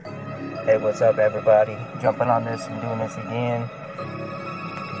Hey, what's up, everybody? Jumping on this and doing this again.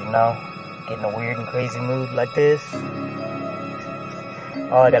 You know, getting a weird and crazy mood like this.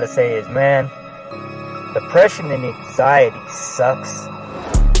 All I gotta say is, man, depression and anxiety sucks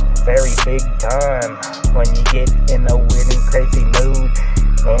very big time when you get in a weird and crazy mood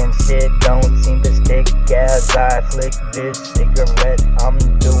and shit don't seem to stick as I flick this cigarette. I'm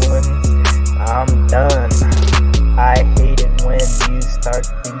done. I hate it when you start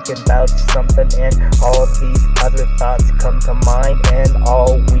thinking about something and all these other thoughts come to mind, and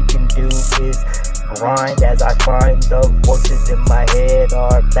all we can do is grind as I find the voices in my head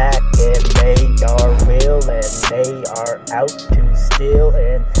are back, and they are real, and they are out to steal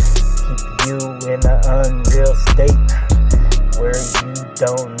and keep you in an unreal state where you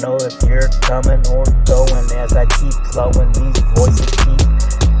don't know if you're coming or going. As I keep flowing, these voices keep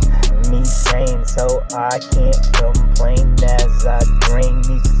me sane, so I can't complain as I drain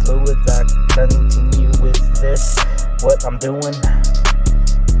these fluids. I continue with this, what I'm doing.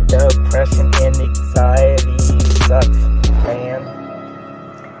 Depression and anxiety sucks,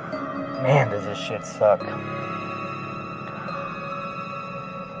 man, does this shit suck.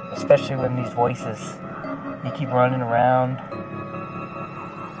 Especially when these voices, you keep running around.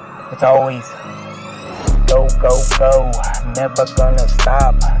 It's always go, go, go, never gonna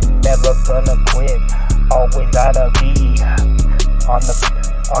stop, never gonna quit, always gotta be on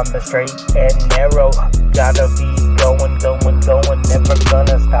the straight and narrow, gotta be going, never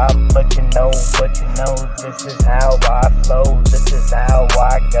gonna stop, but you know, this is how I flow, this is how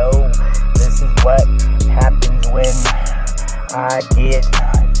I go, this is what happens when I get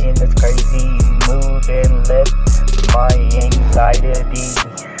in this crazy mood and let my anxiety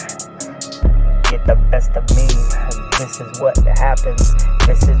get the best of me. This is what happens.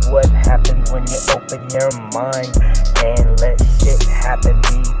 This is what happens when you open your mind and let shit happen,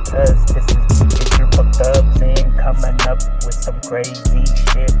 because this is DJ Dribble Dubz, and coming up with some crazy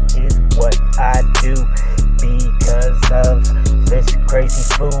shit is what I do because of this crazy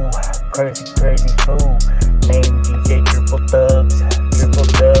fool named DJ Dribble Dubz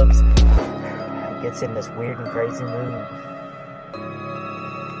gets in this weird and crazy mood.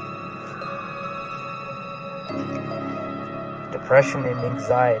 Depression and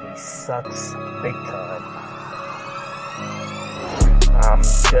anxiety sucks big time. I'm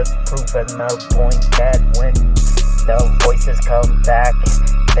just proving the point that when the voices come back,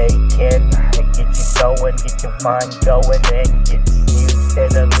 they can get you going, get your mind going, and get you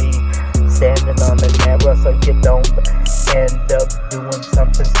steadily standing on the narrow so you don't end up doing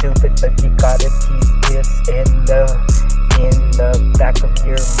something stupid. But you gotta keep this in the back of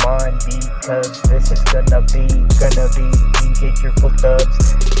your mind, because this is gonna be DJ Dribble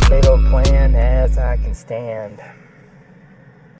Dubz little plan as I can stand.